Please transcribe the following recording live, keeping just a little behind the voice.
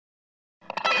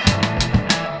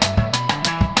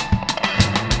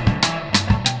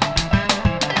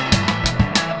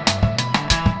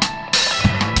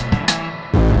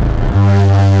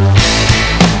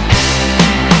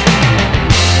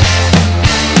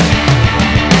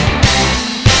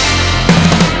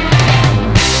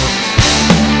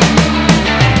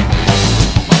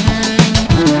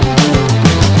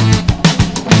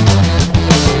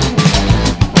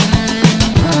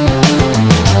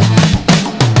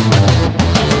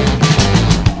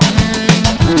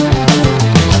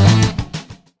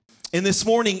And this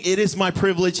morning, it is my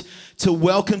privilege to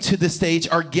welcome to the stage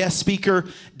our guest speaker,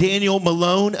 Daniel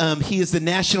Malone. He is the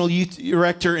National Youth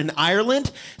Director in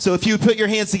Ireland. So if you would put your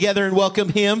hands together and welcome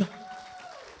him.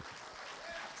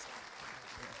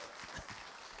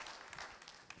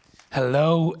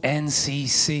 Hello,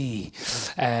 NCC.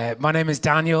 My name is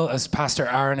Daniel. As Pastor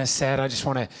Aaron has said, I just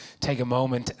want to take a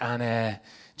moment and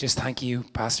just thank you,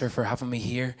 Pastor, for having me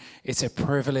here. It's a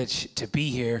privilege to be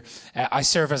here. I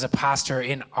serve as a pastor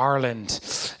in Ireland.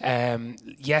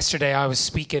 Yesterday, I was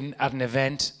speaking at an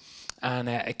event, and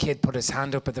a kid put his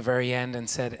hand up at the very end and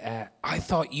said, I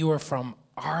thought you were from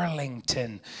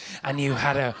Arlington, and you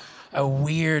had a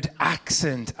weird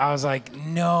accent. I was like,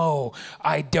 no,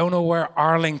 I don't know where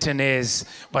Arlington is,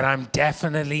 but I'm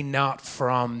definitely not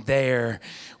from there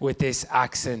with this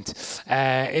accent.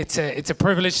 It's a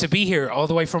privilege to be here all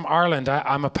the way from Ireland.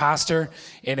 I'm a pastor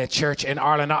in a church in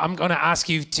Ireland. I'm going to ask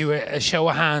you to a show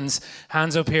of hands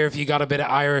up here if you got a bit of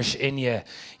Irish in you.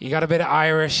 You got a bit of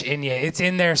Irish in you. It's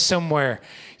in there somewhere.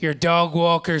 Your dog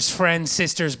walkers, friends,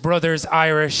 sisters, brothers,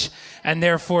 Irish, and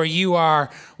therefore you are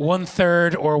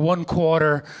 1/3 or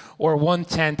 1/4 or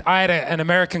 1/10. I had an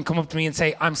American come up to me and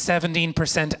say, I'm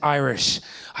 17% Irish.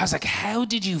 I was like, how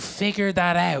did you figure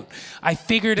that out? I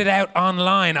figured it out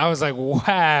online. I was like,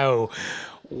 wow,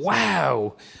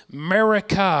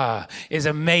 America is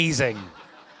amazing.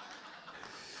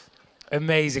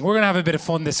 Amazing. We're going to have a bit of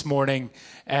fun this morning,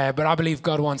 but I believe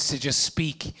God wants to just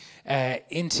speak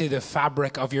into the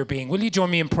fabric of your being. Will you join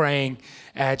me in praying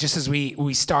just as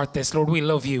we start this? Lord, we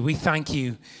love you. We thank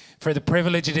you for the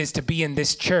privilege it is to be in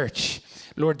this church.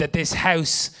 Lord, that this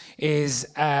house is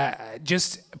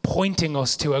just pointing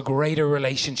us to a greater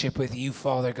relationship with you,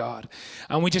 Father God.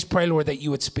 And we just pray, Lord, that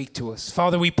you would speak to us.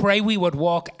 Father, we pray we would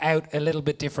walk out a little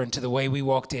bit different to the way we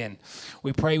walked in.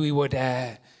 We pray we would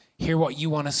hear what you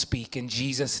want to speak. In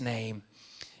Jesus' name,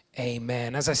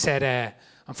 amen. As I said,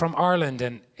 I'm from Ireland,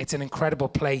 and it's an incredible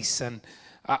place. And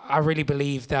I really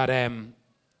believe that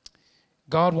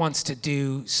God wants to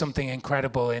do something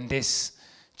incredible in this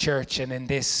church and in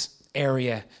this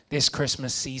area this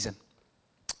Christmas season.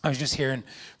 I was just hearing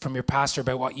from your pastor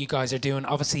about what you guys are doing,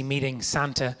 obviously meeting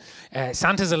Santa.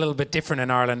 Santa's a little bit different in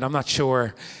Ireland, I'm not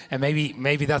sure. And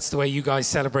maybe that's the way you guys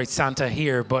celebrate Santa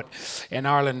here. But in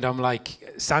Ireland, I'm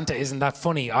like, Santa isn't that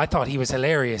funny. I thought he was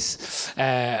hilarious.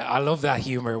 I love that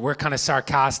humor. We're kind of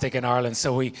sarcastic in Ireland,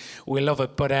 so we love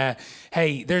it. But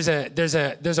hey, there's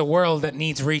a world that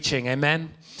needs reaching,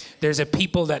 amen? There's a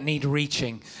people that need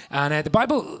reaching. And the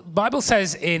Bible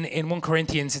says in 1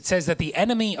 Corinthians, it says that the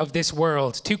enemy of this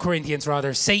world, 2 Corinthians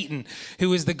rather, Satan,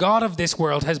 who is the god of this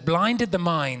world, has blinded the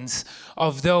minds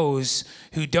of those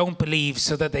who don't believe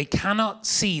so that they cannot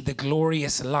see the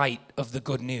glorious light of the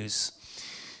good news.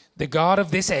 The god of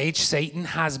this age, Satan,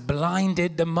 has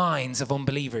blinded the minds of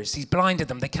unbelievers. He's blinded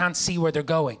them. They can't see where they're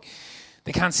going.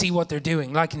 They can't see what they're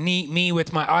doing. Like me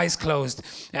with my eyes closed.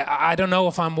 I don't know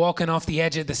if I'm walking off the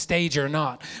edge of the stage or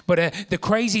not. But the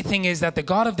crazy thing is that the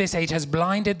God of this age has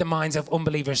blinded the minds of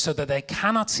unbelievers so that they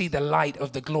cannot see the light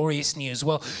of the glorious news.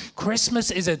 Well, Christmas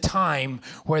is a time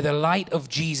where the light of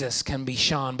Jesus can be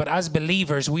shone. But as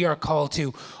believers, we are called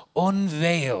to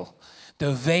unveil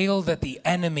the veil that the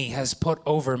enemy has put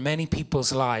over many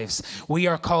people's lives. We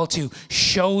are called to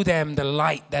show them the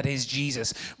light that is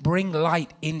Jesus. Bring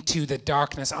light into the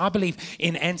darkness. I believe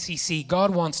in NCC,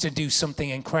 God wants to do something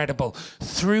incredible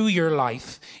through your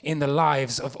life in the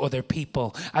lives of other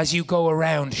people as you go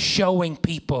around showing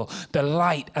people the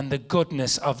light and the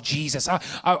goodness of Jesus.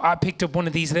 I picked up one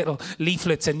of these little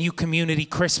leaflets, a New Community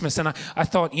Christmas, and I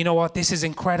thought, you know what, this is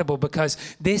incredible because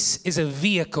this is a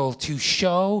vehicle to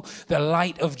show the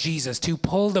light of Jesus, to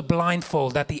pull the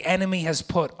blindfold that the enemy has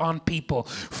put on people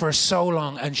for so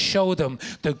long and show them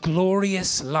the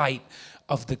glorious light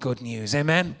of the good news.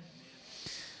 Amen.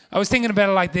 I was thinking about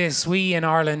it like this. We in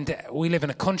Ireland, we live in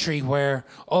a country where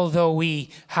although we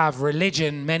have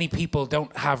religion, many people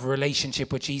don't have a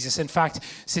relationship with Jesus. In fact,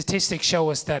 statistics show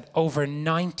us that over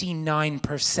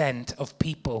 99% of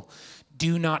people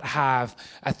do not have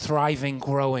a thriving,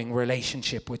 growing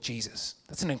relationship with Jesus.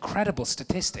 That's an incredible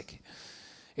statistic.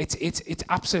 It's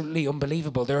absolutely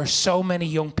unbelievable. There are so many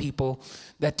young people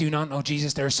that do not know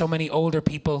Jesus. There are so many older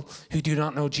people who do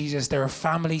not know Jesus. There are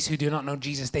families who do not know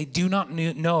Jesus. They do not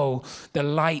know the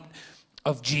light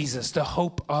of Jesus, the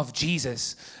hope of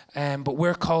Jesus. But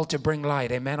we're called to bring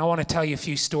light. Amen. I want to tell you a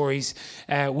few stories.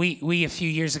 We a few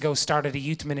years ago started a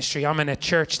youth ministry. I'm in a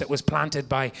church that was planted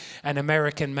by an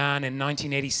American man in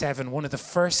 1987, one of the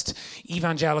first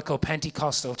evangelical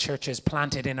Pentecostal churches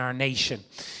planted in our nation.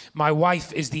 My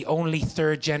wife is the only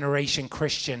third generation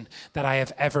Christian that I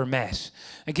have ever met.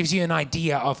 It gives you an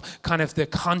idea of kind of the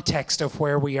context of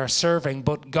where we are serving.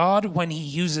 But God, when he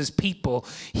uses people,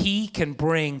 he can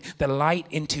bring the light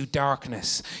into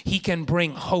darkness. He can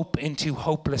bring hope into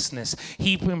hopelessness.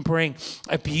 He can bring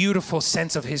a beautiful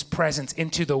sense of his presence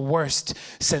into the worst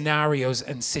scenarios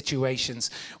and situations.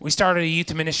 We started a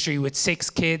youth ministry with 6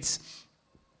 kids.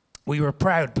 We were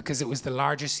proud because it was the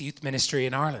largest youth ministry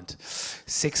in Ireland.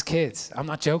 6 kids. I'm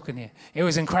not joking here. It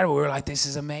was incredible. We were like, this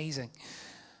is amazing.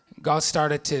 God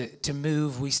started to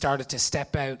move. We started to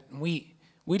step out. We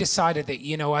decided that,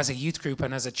 as a youth group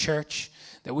and as a church,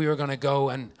 that we were going to go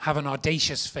and have an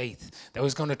audacious faith that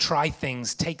was going to try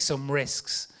things, take some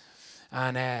risks.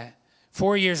 And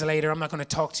 4 years later, I'm not going to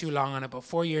talk too long on it, but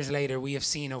 4 years later, we have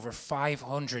seen over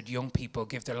 500 young people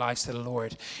give their lives to the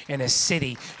Lord in a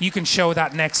city. You can show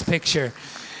that next picture.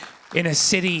 In a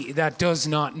city that does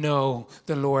not know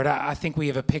the Lord. I think we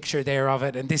have a picture there of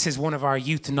it. And this is one of our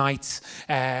youth nights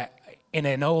in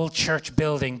an old church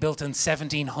building built in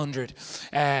 1700.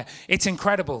 It's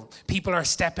incredible. People are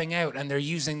stepping out and they're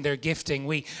using their gifting.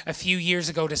 We, a few years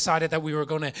ago, decided that we were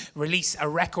going to release a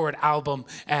record album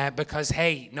because,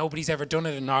 hey, nobody's ever done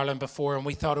it in Ireland before, and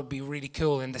we thought it would be really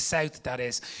cool. In the south, that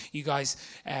is. You guys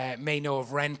may know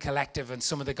of Wren Collective and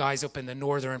some of the guys up in the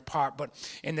northern part, but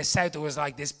in the south, it was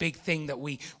like this big thing that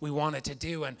we wanted to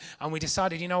do, and we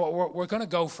decided, you know what, we're going to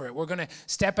go for it. We're going to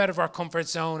step out of our comfort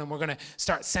zone, and we're going to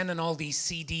start sending all these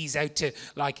CDs out to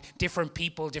like different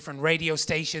people, different radio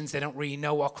stations. They don't really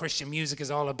know what Christian music is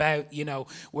all about.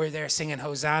 We're there singing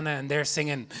Hosanna and they're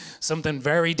singing something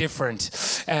very different.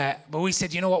 But we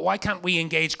said, you know what, why can't we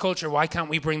engage culture? Why can't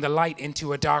we bring the light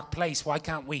into a dark place? Why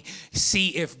can't we see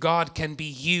if God can be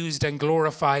used and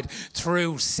glorified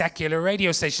through secular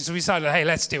radio stations? So we decided, hey,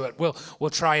 let's do it.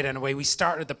 We'll try it anyway. We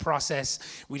started the process.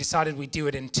 We decided we'd do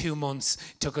it in 2 months.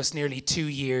 It took us nearly 2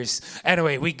 years.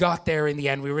 Anyway, we got there in the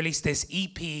end. We released this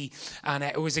EP, and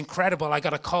it was incredible. I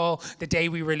got a call the day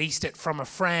we released it from a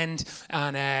friend,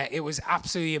 and it was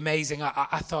absolutely amazing.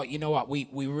 I thought, you know what, we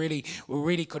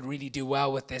really could really do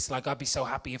well with this. Like, I'd be so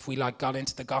happy if we got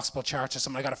into the gospel charts or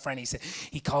something. I got a friend.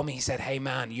 He called me. He said, "Hey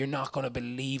man, you're not going to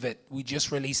believe it. We just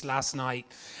released last night,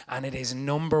 and it is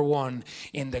 #1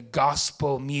 in the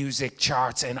gospel music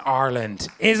charts in Ireland."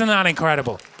 Isn't that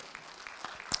incredible?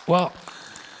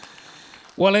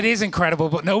 Well, it is incredible,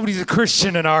 but nobody's a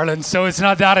Christian in Ireland, so it's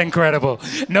not that incredible.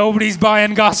 Nobody's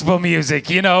buying gospel music,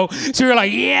 So we're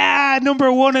like, yeah,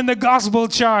 #1 in the gospel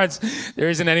charts. There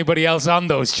isn't anybody else on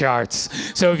those charts.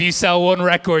 So if you sell one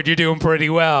record, you're doing pretty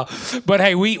well. But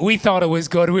hey, we thought it was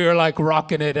good. We were like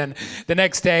rocking it. And the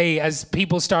next day, as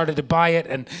people started to buy it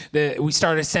and we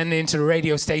started sending it into the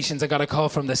radio stations, I got a call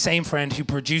from the same friend who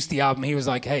produced the album. He was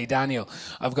like, "Hey, Daniel,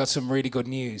 I've got some really good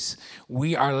news.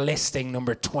 We are listing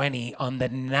number 20 on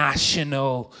the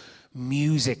national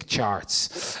music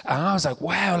charts." And I was like,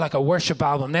 wow, like a worship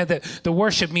album. Now the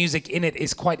worship music in it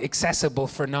is quite accessible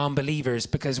for non-believers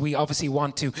because we obviously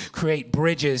want to create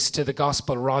bridges to the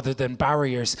gospel rather than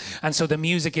barriers. And so the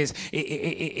music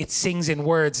it sings in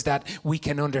words that we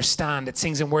can understand. It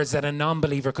sings in words that a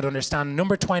non-believer could understand.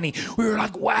 Number 20, we were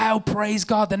like, wow, praise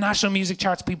God, the national music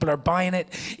charts, people are buying it.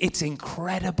 It's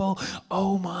incredible.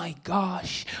 Oh my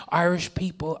gosh, Irish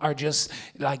people are just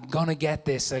like gonna get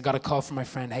this. I got a call from my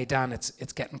friend, "Hey Dan,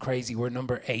 it's getting crazy. We're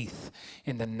 #8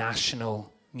 in the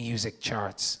national music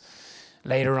charts."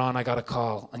 Later on, I got a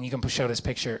call, and you can show this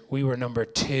picture. We were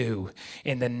 #2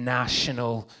 in the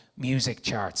national music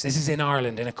charts. This is in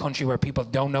Ireland, in a country where people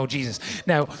don't know Jesus.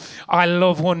 Now, I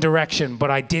love One Direction,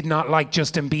 but I did not like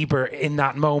Justin Bieber in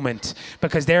that moment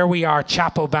because there we are,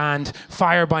 chapel band,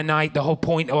 Fire by Night. The whole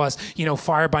point was,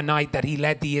 Fire by Night, that he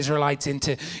led the Israelites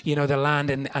into, the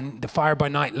land, and the Fire by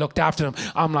Night looked after them.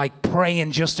 I'm like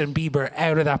praying Justin Bieber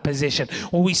out of that position.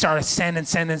 Well, we started sending,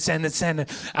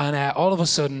 and all of a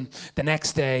sudden, the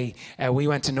next day, we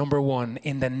went to #1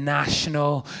 in the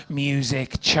national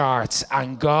music charts,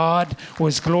 and God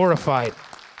was glorified.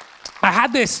 I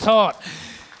had this thought,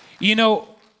 in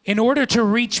order to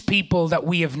reach people that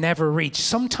we have never reached,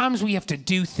 sometimes we have to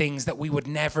do things that we would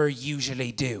never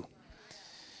usually do.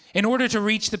 In order to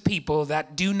reach the people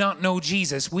that do not know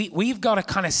Jesus, we've got to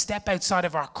kind of step outside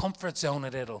of our comfort zone a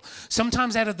little.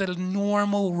 Sometimes out of the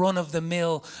normal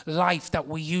run-of-the-mill life that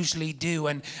we usually do.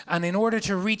 And in order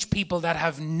to reach people that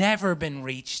have never been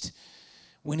reached,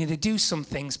 we need to do some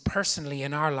things personally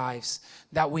in our lives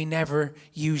that we never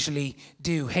usually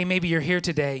do. Hey, maybe you're here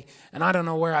today, and I don't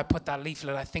know where I put that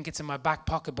leaflet. I think it's in my back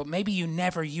pocket, but maybe you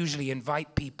never usually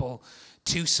invite people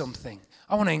to something.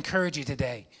 I want to encourage you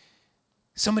today.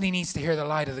 Somebody needs to hear the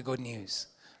light of the good news.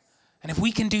 And if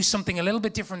we can do something a little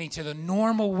bit differently to the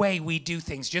normal way we do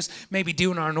things, just maybe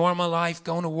doing our normal life,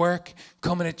 going to work,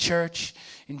 coming to church,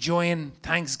 enjoying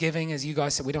Thanksgiving, as you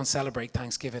guys said, we don't celebrate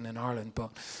Thanksgiving in Ireland, but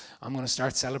I'm going to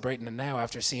start celebrating it now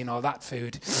after seeing all that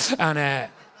food. And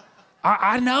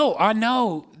I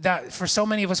know that for so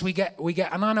many of us we get,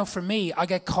 and I know for me, I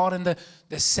get caught in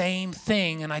the same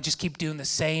thing, and I just keep doing the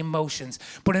same motions.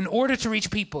 But in order to reach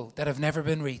people that have never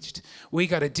been reached, we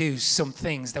got to do some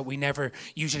things that we never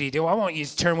usually do. I want you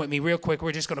to turn with me real quick.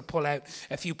 We're just going to pull out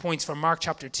a few points from Mark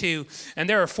chapter 2. And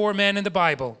there are 4 men in the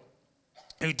Bible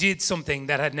who did something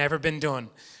that had never been done.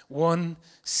 One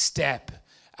step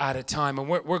at a time. And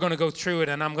we're going to go through it,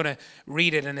 and I'm going to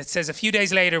read it. And it says, a few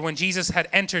days later, when Jesus had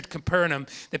entered Capernaum,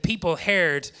 the people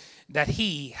heard that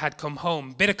he had come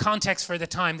home. Bit of context for the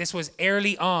time. This was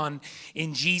early on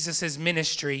in Jesus's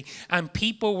ministry, and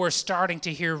people were starting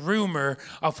to hear rumor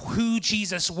of who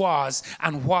Jesus was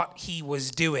and what he was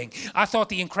doing. I thought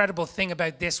the incredible thing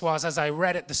about this was, as I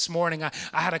read it this morning, I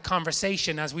had a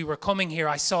conversation as we were coming here.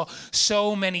 I saw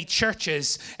so many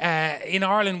churches. In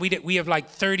Ireland, we have like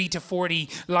 30 to 40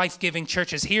 life-giving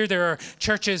churches. Here there are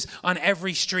churches on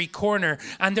every street corner,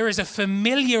 and there is a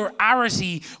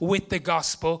familiarity with the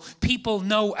gospel. People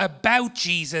know about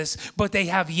Jesus, but they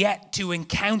have yet to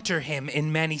encounter him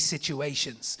in many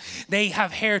situations. They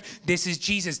have heard, this is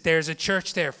Jesus. There's a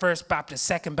church there, First Baptist,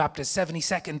 Second Baptist,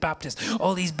 72nd Baptist,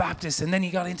 all these Baptists. And then you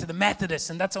got into the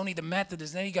Methodists, and that's only the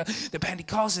Methodists. And then you got the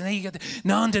Pentecostals, and then you got the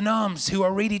non-denoms who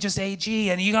are really just AG,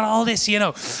 and you got all this, you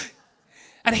know.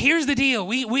 And here's the deal.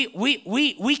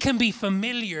 We can be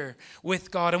familiar with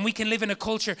God, and we can live in a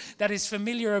culture that is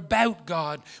familiar about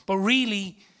God, but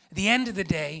really, at the end of the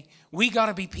day, we got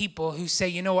to be people who say,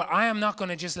 you know what, I am not going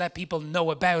to just let people know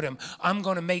about him. I'm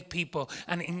going to make people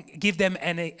and give them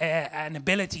an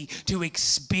ability to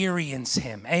experience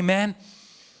him. Amen?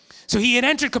 So he had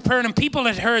entered Capernaum. People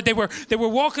had heard. They were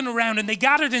walking around, and they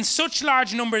gathered in such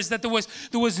large numbers that there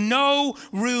was no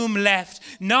room left,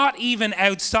 not even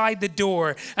outside the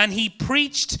door. And he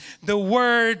preached the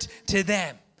word to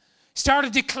them.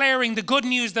 Started declaring the good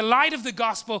news, the light of the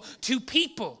gospel to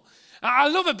people. I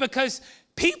love it because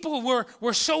people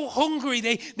were so hungry.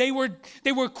 They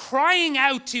were crying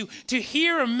out to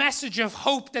hear a message of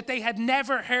hope that they had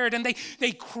never heard. And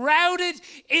they crowded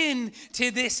into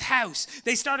this house.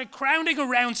 They started crowding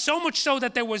around, so much so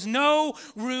that there was no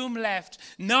room left,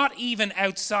 not even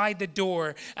outside the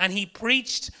door. And he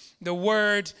preached the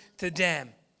word to them.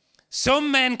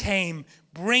 Some men came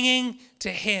bringing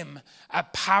to him a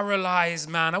paralyzed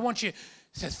man. I want you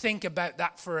to think about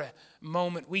that for a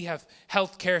moment. We have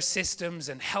healthcare systems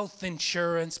and health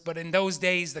insurance, but in those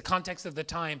days, the context of the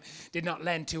time did not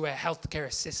lend to a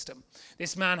healthcare system.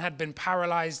 This man had been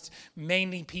paralyzed.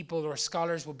 Mainly people or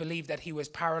scholars will believe that he was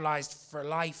paralyzed for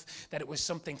life, that it was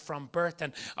something from birth.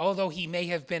 And although he may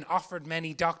have been offered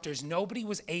many doctors, nobody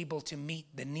was able to meet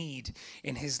the need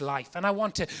in his life. And I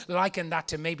want to liken that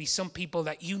to maybe some people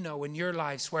that you know in your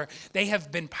lives where they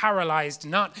have been paralyzed,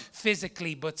 not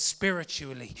physically, but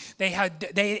spiritually. They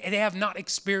have not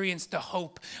experienced the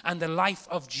hope and the life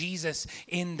of Jesus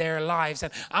in their lives.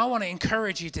 And I want to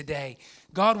encourage you today.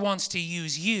 God wants to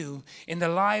use you in the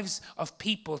lives of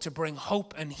people to bring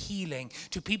hope and healing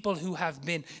to people who have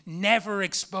been never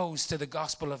exposed to the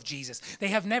gospel of Jesus.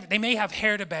 They may have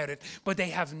heard about it, but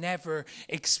they have never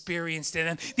experienced it.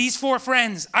 And these 4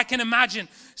 friends, I can imagine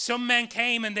some men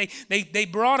came and they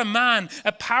brought a man,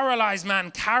 a paralyzed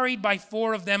man, carried by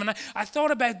 4 of them. And I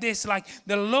thought about this, like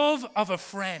the love of a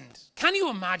friend. Can you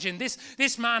imagine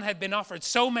this man had been offered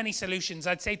so many solutions,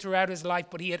 I'd say throughout his life,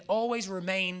 but he had always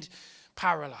remained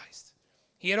paralyzed.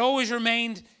 He had always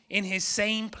remained in his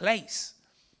same place.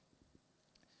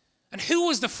 And who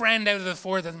was the friend out of the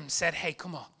 4 of them said, hey,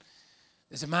 come on.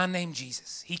 There's a man named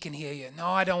Jesus. He can heal you. No,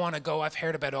 I don't want to go. I've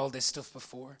heard about all this stuff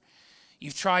before.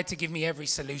 You've tried to give me every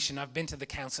solution. I've been to the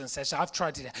counseling session. I've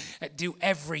tried to do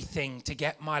everything to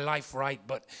get my life right,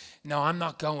 but no, I'm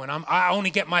not going. I only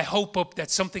get my hope up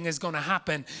that something is going to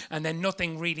happen, and then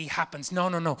nothing really happens.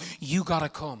 No. You got to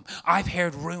come. I've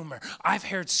heard rumor. I've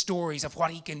heard stories of what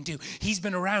he can do. He's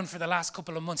been around for the last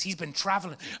couple of months. He's been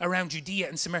traveling around Judea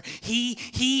and Samaria.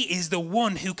 He is the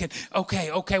one who can,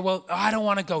 okay, well, I don't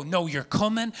want to go. No, you're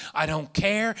coming. I don't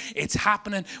care. It's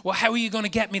happening. Well, how are you going to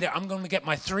get me there? I'm going to get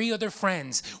my 3 other friends.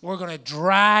 We're going to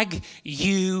drag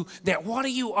you there. What are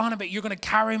you on about? You're going to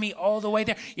carry me all the way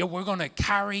there? Yeah, we're going to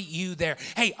carry you there.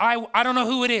 Hey, I don't know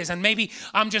who it is, and maybe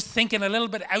I'm just thinking a little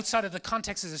bit outside of the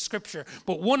context of the scripture,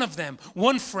 but one of them,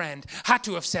 one friend, had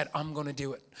to have said, I'm going to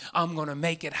do it. I'm going to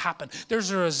make it happen.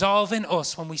 There's a resolve in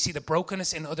us when we see the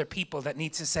brokenness in other people that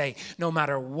needs to say, no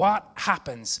matter what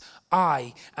happens,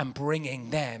 I am bringing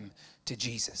them to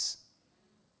Jesus.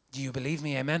 Do you believe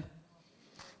me? Amen?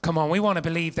 Come on, we want to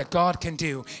believe that God can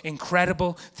do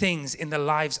incredible things in the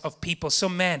lives of people.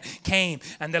 Some men came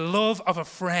and the love of a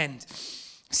friend,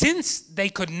 since they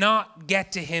could not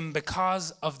get to him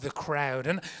because of the crowd.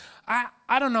 And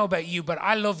I don't know about you, but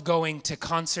I love going to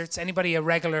concerts. Anybody a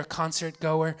regular concert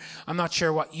goer? I'm not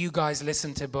sure what you guys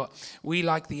listen to, but we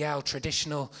like the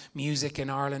traditional music in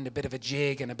Ireland, a bit of a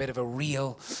jig and a bit of a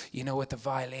reel, you know, with the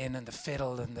violin and the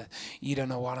fiddle and you don't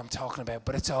know what I'm talking about,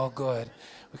 but it's all good.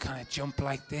 We kind of jump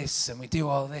like this and we do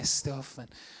all this stuff. And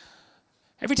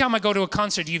every time I go to a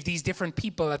concert, you have these different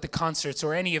people at the concerts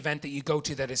or any event that you go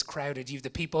to that is crowded. You have the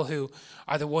people who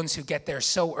are the ones who get there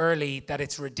so early that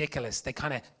it's ridiculous. They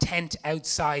kind of tent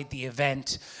outside the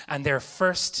event and they're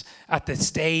first at the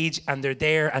stage and they're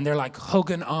there and they're like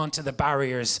hugging onto the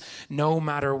barriers no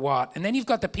matter what. And then you've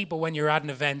got the people when you're at an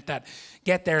event that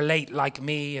get there late like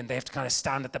me and they have to kind of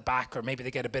stand at the back, or maybe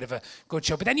they get a bit of a good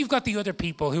show. But then you've got the other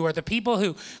people who are the people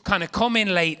who kind of come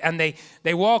in late and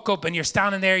they walk up and you're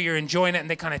standing there, you're enjoying it, and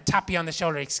they kind of tap you on the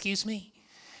shoulder. Excuse me,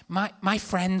 my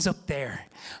friend's up there.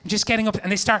 I'm just getting up.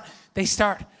 And they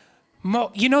start,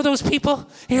 you know those people?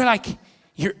 You're like,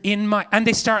 you're in my, and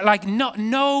they start like,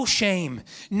 no shame,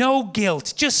 no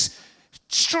guilt, just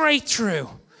straight through.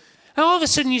 And all of a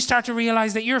sudden you start to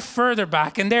realize that you're further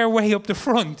back and they're way up the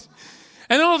front.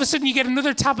 And all of a sudden you get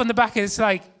another tap on the back and it's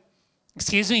like,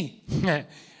 excuse me,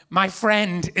 my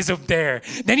friend is up there.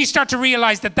 Then you start to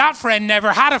realize that friend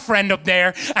never had a friend up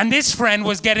there, and this friend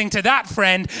was getting to that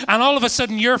friend, and all of a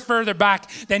sudden you're further back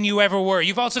than you ever were.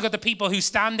 You've also got the people who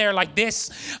stand there like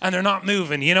this and they're not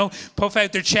moving, you know, puff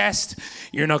out their chest.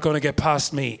 You're not going to get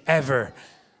past me, ever.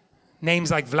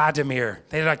 Names like Vladimir,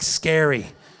 they're like scary.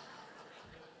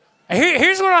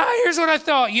 Here's what I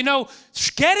thought. You know,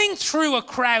 getting through a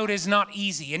crowd is not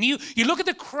easy. And you look at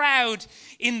the crowd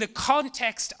in the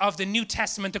context of the New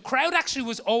Testament. The crowd actually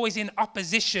was always in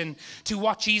opposition to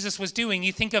what Jesus was doing.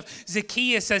 You think of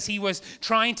Zacchaeus as he was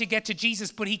trying to get to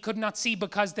Jesus, but he could not see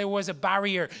because there was a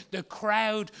barrier. The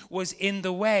crowd was in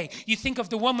the way. You think of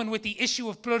the woman with the issue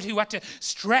of blood who had to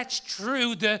stretch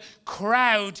through the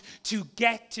crowd to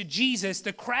get to Jesus.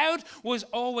 The crowd was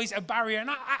always a barrier.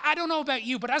 And I don't know about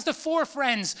you, but as the four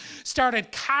friends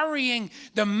started carrying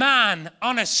the man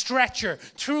on a stretcher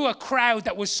through a crowd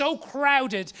that was so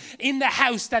crowded in the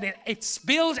house that it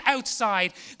spilled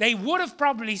outside, they would have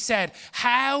probably said,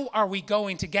 how are we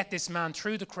going to get this man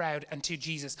through the crowd and to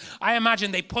Jesus? I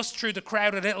imagine they pushed through the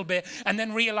crowd a little bit and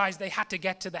then realized they had to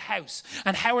get to the house.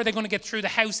 And how are they going to get through the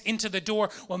house into the door?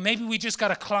 Well, maybe we just got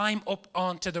to climb up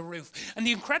onto the roof. And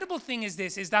the incredible thing is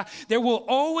this, is that there will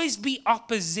always be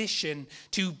opposition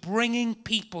to bringing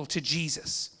people to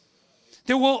Jesus.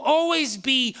 There will always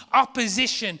be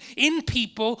opposition in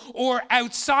people or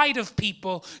outside of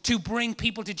people to bring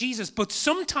people to Jesus. But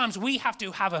sometimes we have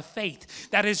to have a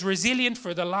faith that is resilient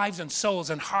for the lives and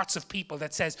souls and hearts of people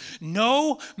that says,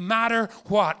 no matter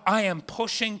what, I am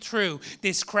pushing through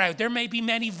this crowd. There may be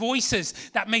many voices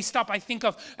that may stop. I think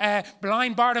of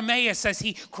blind Bartimaeus as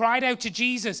he cried out to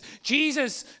Jesus,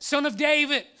 Jesus, Son of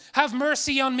David, have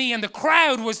mercy on me. And the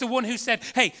crowd was the one who said,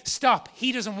 hey, stop.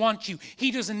 He doesn't want you. He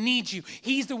doesn't need you.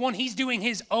 He's the one, he's doing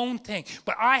his own thing.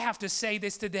 But I have to say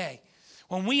this today.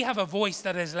 When we have a voice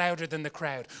that is louder than the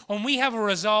crowd, when we have a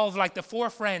resolve like the four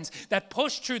friends that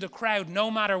push through the crowd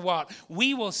no matter what,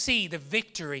 we will see the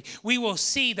victory. We will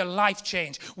see the life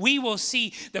change. We will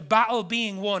see the battle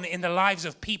being won in the lives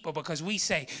of people because we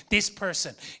say, this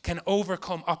person can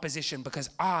overcome opposition because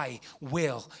I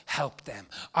will help them.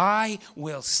 I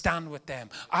will stand with them.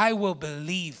 I will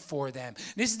believe for them.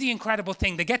 This is the incredible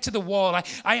thing. They get to the wall.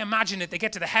 I imagine it. They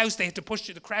get to the house. They have to push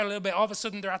through the crowd a little bit. All of a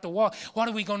sudden, they're at the wall. What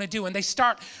are we going to do? And they start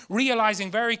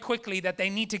realizing very quickly that they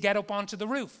need to get up onto the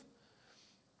roof.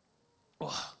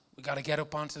 Oh, we got to get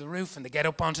up onto the roof, and they get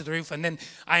up onto the roof, and then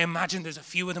I imagine there's a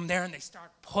few of them there, and they start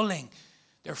pulling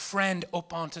their friend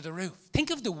up onto the roof.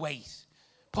 Think of the weight.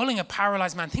 Pulling a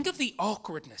paralyzed man. Think of the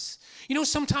awkwardness. You know,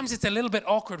 sometimes it's a little bit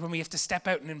awkward when we have to step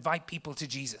out and invite people to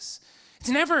Jesus.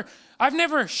 I've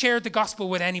never shared the gospel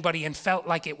with anybody and felt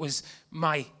like it was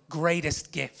my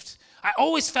greatest gift. I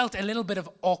always felt a little bit of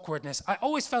awkwardness. I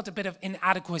always felt a bit of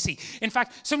inadequacy. In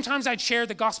fact, sometimes I'd share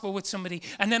the gospel with somebody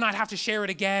and then I'd have to share it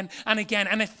again and again.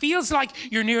 And it feels like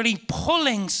you're nearly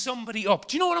pulling somebody up.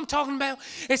 Do you know what I'm talking about?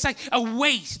 It's like a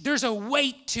weight. There's a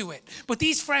weight to it. But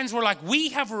these friends were like, we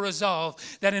have a resolve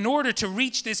that in order to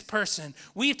reach this person,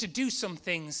 we have to do some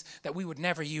things that we would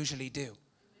never usually do.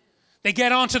 They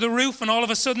get onto the roof and all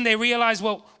of a sudden they realize,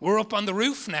 well, we're up on the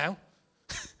roof now.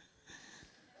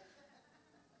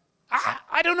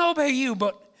 I don't know about you,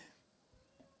 but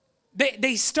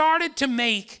they started to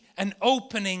make an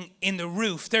opening in the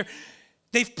roof.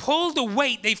 They've pulled the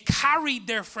weight. They've carried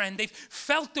their friend. They've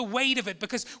felt the weight of it.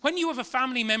 Because when you have a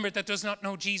family member that does not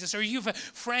know Jesus, or you have a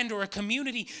friend or a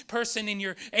community person in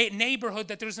your neighborhood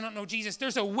that does not know Jesus,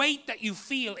 there's a weight that you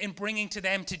feel in bringing to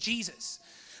them to Jesus.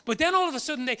 But then all of a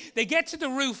sudden they get to the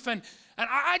roof, and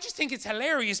I just think it's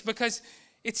hilarious because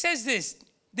it says this.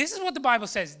 This is what the Bible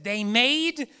says. They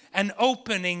made an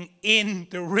opening in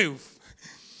the roof.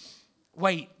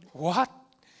 Wait, what?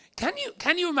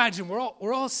 Can you imagine?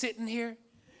 We're all sitting here.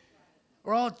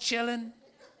 We're all chilling.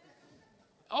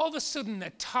 All of a sudden, a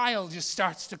tile just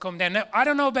starts to come down. Now, I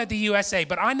don't know about the USA,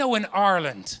 but I know in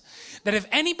Ireland that if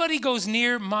anybody goes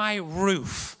near my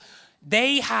roof,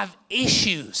 they have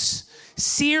issues,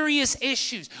 serious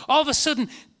issues. All of a sudden,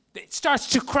 it starts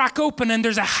to crack open, and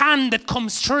there's a hand that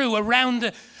comes through around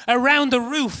the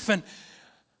roof. And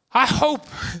I hope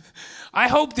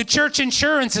the church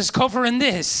insurance is covering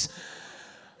this.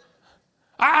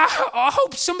 I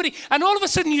hope somebody, and all of a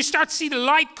sudden you start to see the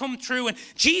light come through, and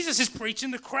Jesus is preaching.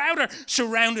 The crowd are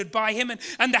surrounded by him,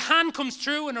 and the hand comes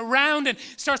through and around and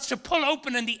starts to pull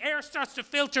open, and the air starts to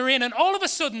filter in, and all of a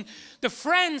sudden the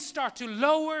friends start to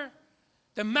lower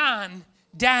the man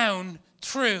down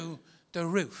through the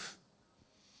roof.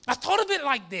 I thought of it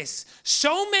like this.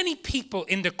 So many people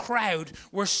in the crowd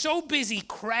were so busy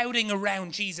crowding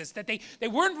around Jesus that they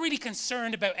weren't really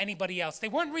concerned about anybody else. They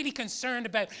weren't really concerned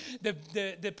about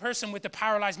the person with the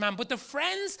paralyzed man. But the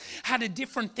friends had a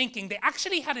different thinking. They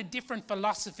actually had a different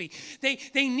philosophy.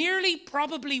 They nearly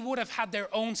probably would have had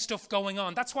their own stuff going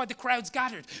on. That's why the crowds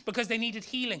gathered, because they needed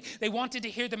healing. They wanted to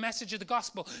hear the message of the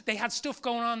gospel. They had stuff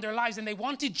going on in their lives, and they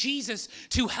wanted Jesus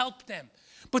to help them.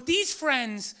 But these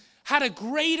friends had a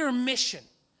greater mission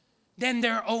than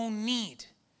their own need.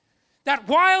 That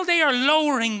while they are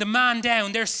lowering the man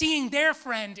down, they're seeing their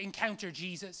friend encounter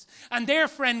Jesus and their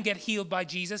friend get healed by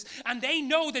Jesus, and they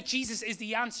know that Jesus is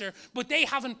the answer, but they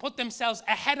haven't put themselves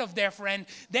ahead of their friend.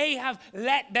 They have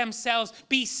let themselves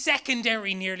be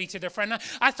secondary nearly to their friend.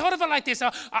 I thought of it like this.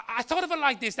 I thought of it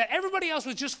like this, that everybody else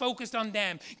was just focused on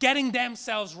them, getting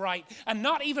themselves right, and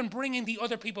not even bringing the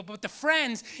other people. But the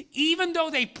friends, even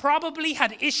though they probably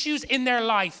had issues in their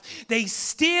life, they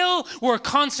still were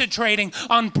concentrating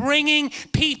on bringing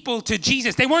people to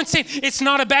Jesus. They weren't saying, it's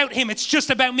not about him, it's just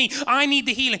about me. I need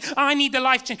the healing. I need the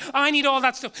life change. I need all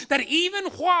that stuff. That even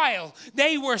while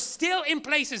they were still in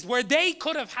places where they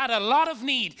could have had a lot of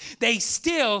need, they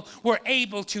still were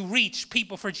able to reach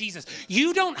people for Jesus.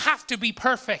 You don't have to be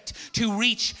perfect to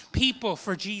reach people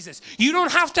for Jesus. You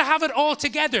don't have to have it all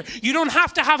together. You don't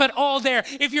have to have it all there.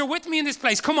 If you're with me in this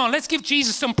place, come on, let's give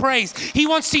Jesus some praise. He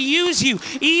wants to use you,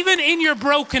 even in your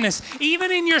brokenness,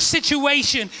 even in your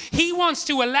situation. He wants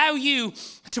to allow you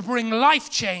to bring life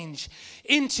change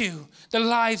into the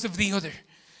lives of the other.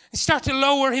 And start to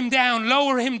lower him down,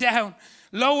 lower him down,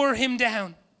 lower him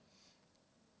down.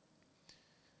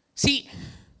 See,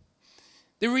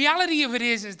 the reality of it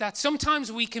is that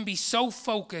sometimes we can be so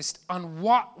focused on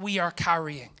what we are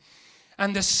carrying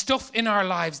and the stuff in our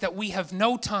lives that we have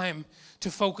no time to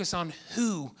focus on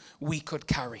who we could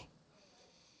carry.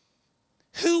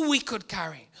 Who we could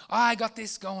carry. Oh, I got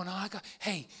this going on.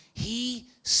 Hey, he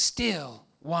still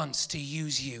wants to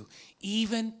use you,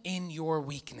 even in your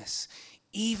weakness,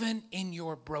 even in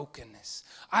your brokenness.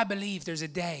 I believe there's a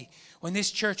day when this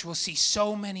church will see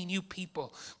so many new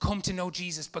people come to know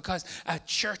Jesus because a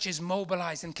church is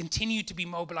mobilized and continue to be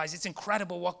mobilized. It's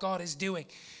incredible what God is doing.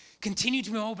 Continue to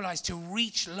be mobilized to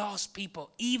reach lost people,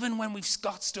 even when we've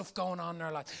got stuff going on in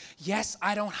our life. Yes,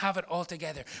 I don't have it all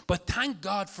together, but thank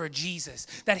God for Jesus,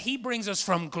 that he brings us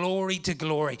from glory to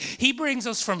glory. He brings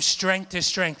us from strength to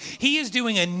strength. He is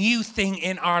doing a new thing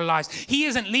in our lives. He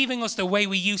isn't leaving us the way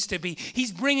we used to be.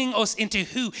 He's bringing us into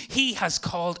who he has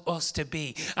called us to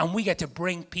be, and we get to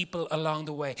bring people along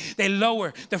the way. They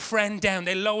lower the friend down.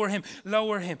 They lower him,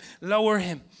 lower him, lower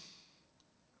him.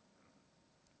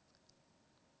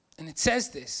 And it says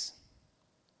this,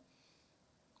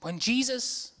 when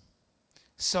Jesus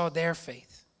saw their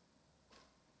faith,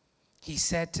 he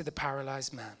said to the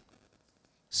paralyzed man,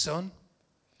 son,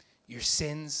 your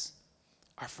sins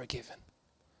are forgiven.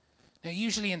 Now,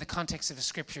 usually in the context of a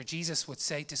scripture, Jesus would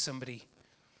say to somebody,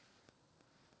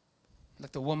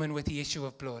 like the woman with the issue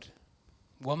of blood,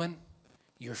 woman,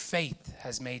 your faith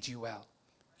has made you well.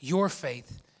 Your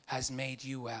faith has made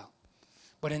you well.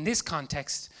 But in this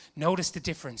context, notice the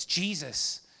difference.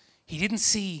 Jesus, he didn't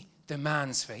see the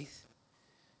man's faith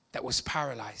that was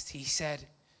paralyzed. He said,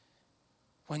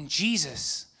 when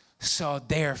Jesus saw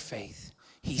their faith,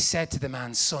 he said to the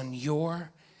man, son,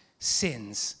 your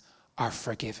sins are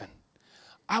forgiven.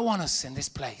 I want us in this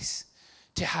place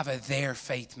to have a their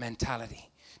faith mentality,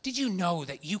 Did you know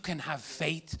that you can have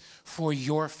faith for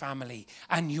your family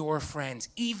and your friends,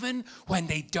 even when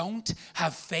they don't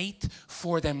have faith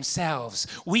for themselves?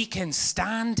 We can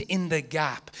stand in the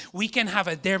gap. We can have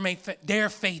their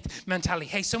faith mentality.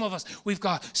 Hey, some of us, we've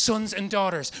got sons and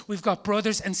daughters. We've got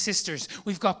brothers and sisters.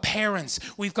 We've got parents.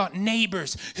 We've got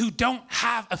neighbors who don't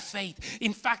have a faith.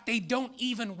 In fact, they don't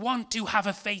even want to have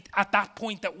a faith at that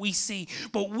point that we see.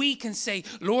 But we can say,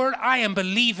 Lord, I am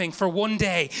believing for one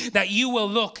day that you will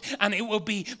look and it will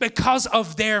be because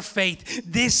of their faith,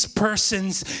 this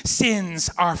person's sins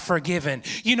are forgiven.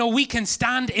 You know, we can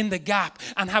stand in the gap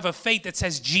and have a faith that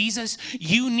says, Jesus,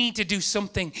 you need to do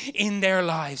something in their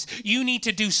lives. You need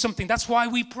to do something. That's why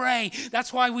we pray.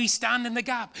 That's why we stand in the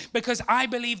gap, because I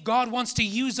believe God wants to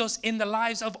use us in the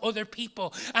lives of other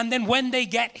people. And then when they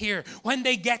get here, when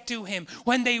they get to him,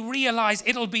 when they realize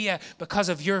it'll be because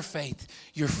of your faith,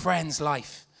 your friend's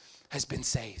life has been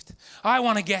saved. I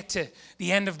want to get to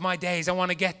the end of my days. I want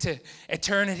to get to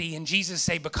eternity. And Jesus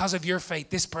say, because of your faith,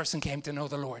 this person came to know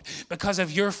the Lord. Because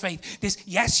of your faith,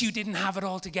 yes, you didn't have it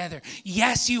all together.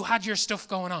 Yes, you had your stuff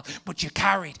going on, but you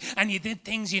carried and you did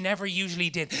things you never usually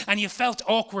did. And you felt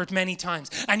awkward many times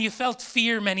and you felt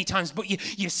fear many times, but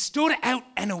you stood out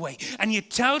anyway and you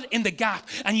stood in the gap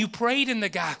and you prayed in the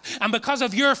gap. And because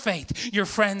of your faith, your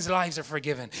friends' lives are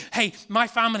forgiven. Hey, my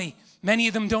family, many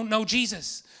of them don't know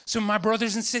Jesus. So my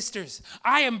brothers and sisters,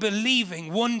 I am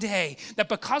believing one day that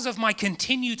because of my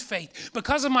continued faith,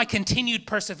 because of my continued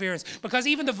perseverance, because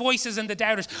even the voices and the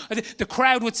doubters, the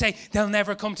crowd would say, they'll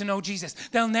never come to know Jesus.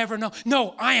 They'll never know.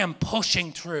 No, I am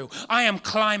pushing through. I am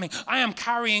climbing. I am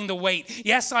carrying the weight.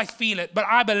 Yes, I feel it, but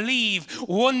I believe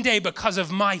one day because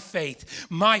of my faith,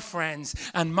 my friends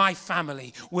and my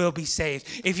family will be saved.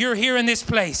 If you're here in this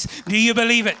place, do you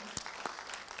believe it?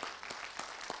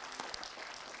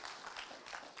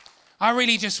 I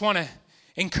really just want to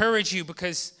encourage you,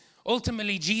 because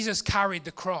ultimately Jesus carried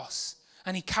the cross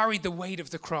and he carried the weight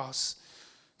of the cross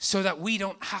so that we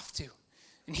don't have to.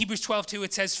 In Hebrews 12:2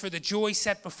 it says, for the joy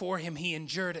set before him, he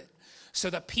endured it, so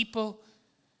that people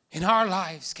in our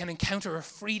lives can encounter a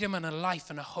freedom and a life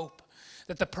and a hope,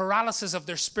 that the paralysis of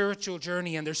their spiritual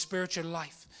journey and their spiritual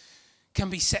life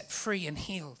can be set free and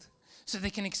healed, so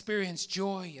they can experience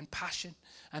joy and passion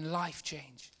and life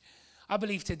change. I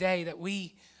believe today that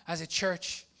we as a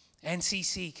church,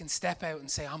 NCC, can step out and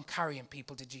say, I'm carrying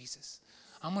people to Jesus.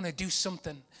 I'm going to do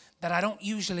something that I don't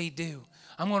usually do.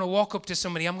 I'm going to walk up to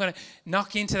somebody. I'm going to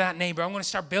knock into that neighbor. I'm going to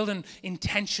start building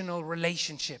intentional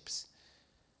relationships.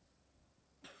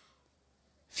 A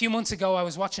few months ago, I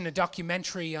was watching a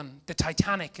documentary on the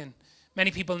Titanic, and many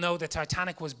people know the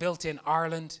Titanic was built in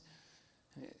Ireland.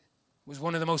 It was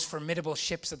one of the most formidable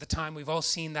ships at the time. We've all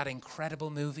seen that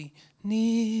incredible movie,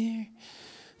 Near,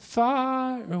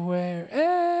 Far,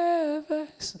 Wherever.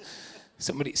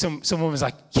 Someone was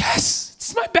like, yes, this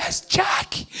is my best,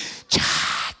 Jack,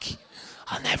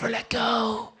 I'll never let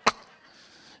go.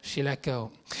 She let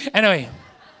go. Anyway,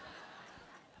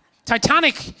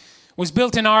 Titanic was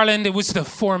built in Ireland. It was the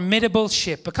formidable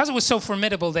ship. Because it was so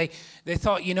formidable, they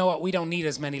thought, you know what, we don't need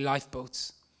as many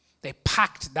lifeboats. They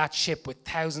packed that ship with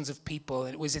thousands of people.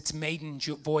 It was its maiden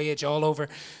voyage all over,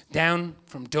 down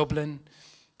from Dublin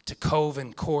to Cove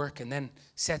and Cork, and then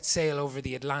set sail over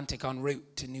the Atlantic en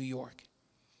route to New York.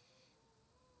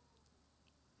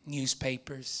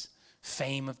 Newspapers,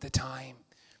 fame of the time,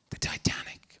 the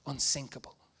Titanic,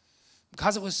 unsinkable.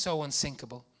 Because it was so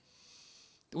unsinkable,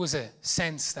 there was a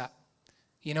sense that,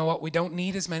 you know what, we don't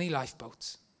need as many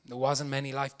lifeboats. There wasn't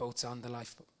many lifeboats on the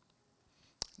lifeboat.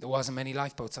 There wasn't many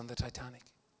lifeboats on the Titanic.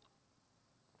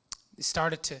 It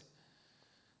started to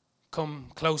come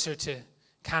closer to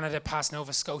Canada, past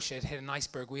Nova Scotia. It hit an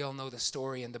iceberg. We all know the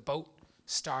story, and the boat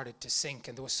started to sink.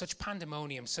 And there was such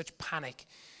pandemonium, such panic,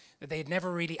 that they had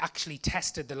never really actually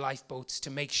tested the lifeboats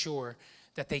to make sure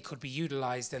that they could be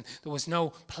utilized. And there was no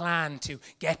plan to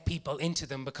get people into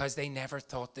them because they never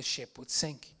thought the ship would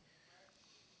sink.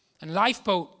 And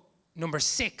lifeboat number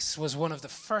 6 was one of the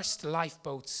first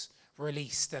lifeboats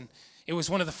released, and it was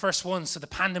one of the first ones. So the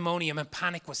pandemonium and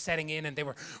panic was setting in, and they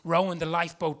were rowing the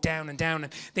lifeboat down and down,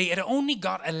 and they had only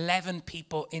got 11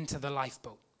 people into the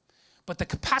lifeboat, but the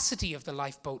capacity of the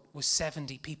lifeboat was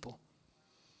 70 people.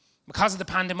 Because of the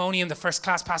pandemonium, the first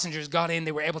class passengers got in.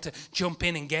 They were able to jump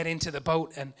in and get into the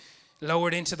boat and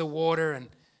lowered into the water, and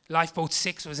lifeboat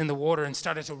 6 was in the water and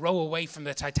started to row away from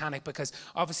the Titanic, because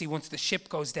obviously once the ship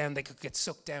goes down, they could get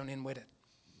sucked down in with it.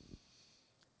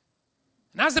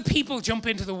 And as the people jump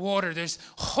into the water, there's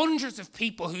hundreds of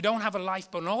people who don't have a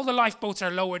lifeboat, and all the lifeboats are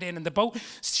lowered in, and the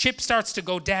ship starts to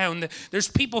go down. There's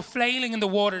people flailing in the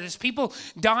water. There's people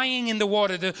dying in the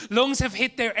water. The lungs have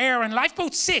hit their air, and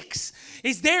lifeboat 6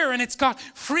 is there, and it's got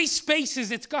free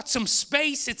spaces. It's got some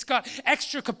space. It's got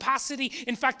extra capacity.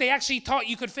 In fact, they actually thought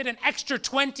you could fit an extra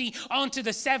 20 onto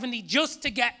the 70 just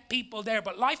to get people there.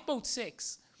 But lifeboat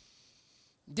 6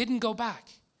 didn't go back.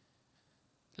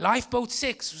 Lifeboat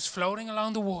 6 was floating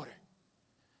along the water.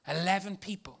 11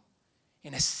 people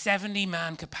in a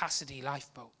 70-man capacity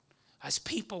lifeboat. As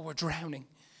people were drowning,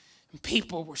 and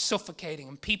people were suffocating,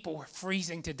 and people were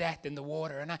freezing to death in the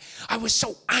water. And I was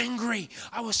so angry.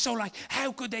 I was so like,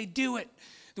 how could they do it?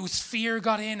 There was fear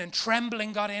got in, and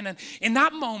trembling got in. And in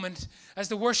that moment, as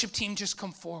the worship team just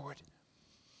come forward,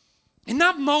 in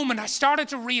that moment, I started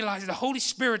to realize the Holy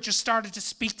Spirit just started to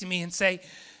speak to me and say,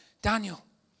 Daniel,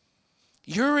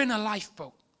 you're in a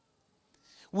lifeboat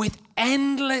with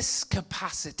endless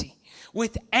capacity,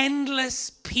 with endless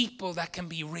people that can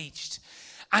be reached.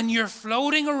 And you're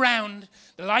floating around.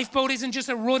 The lifeboat isn't just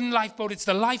a wooden lifeboat. It's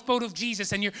the lifeboat of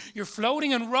Jesus. And you're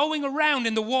floating and rowing around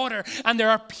in the water. And there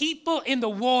are people in the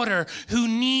water who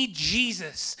need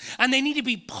Jesus. And they need to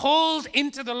be pulled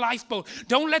into the lifeboat.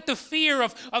 Don't let the fear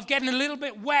of getting a little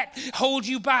bit wet hold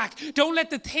you back. Don't let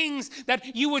the things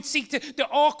that you would seek to, the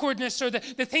awkwardness or the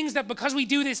things that because we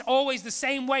do this always the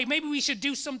same way, maybe we should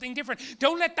do something different.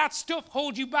 Don't let that stuff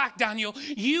hold you back, Daniel.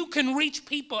 You can reach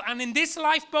people. And in this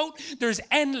lifeboat, there's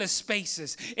endless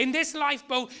spaces. In this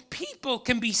lifeboat, people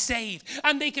can be saved,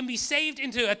 and they can be saved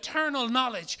into eternal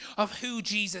knowledge of who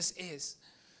Jesus is.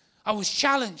 I was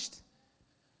challenged.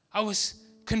 I was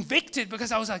convicted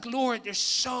because I was like, Lord, there's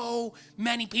so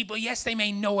many people. Yes, they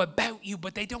may know about you,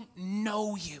 but they don't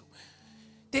know you.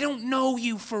 They don't know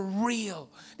you for real.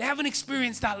 They haven't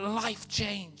experienced that life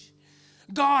change.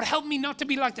 God, help me not to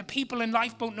be like the people in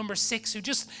lifeboat number 6 who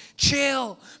just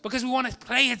chill because we want to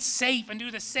play it safe and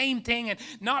do the same thing and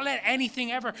not let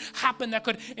anything ever happen that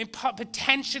could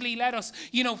potentially let us,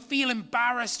 feel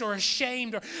embarrassed or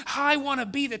ashamed. Or I want to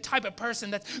be the type of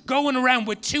person that's going around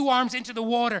with 2 arms into the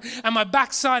water and my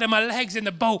backside and my legs in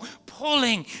the boat,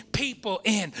 pulling people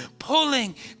in.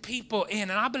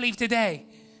 And I believe today,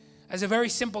 as a very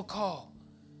simple call,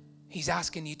 he's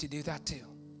asking you to do that too.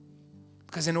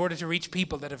 Because in order to reach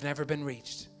people that have never been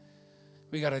reached,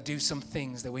 we got to do some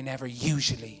things that we never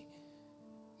usually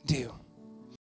do.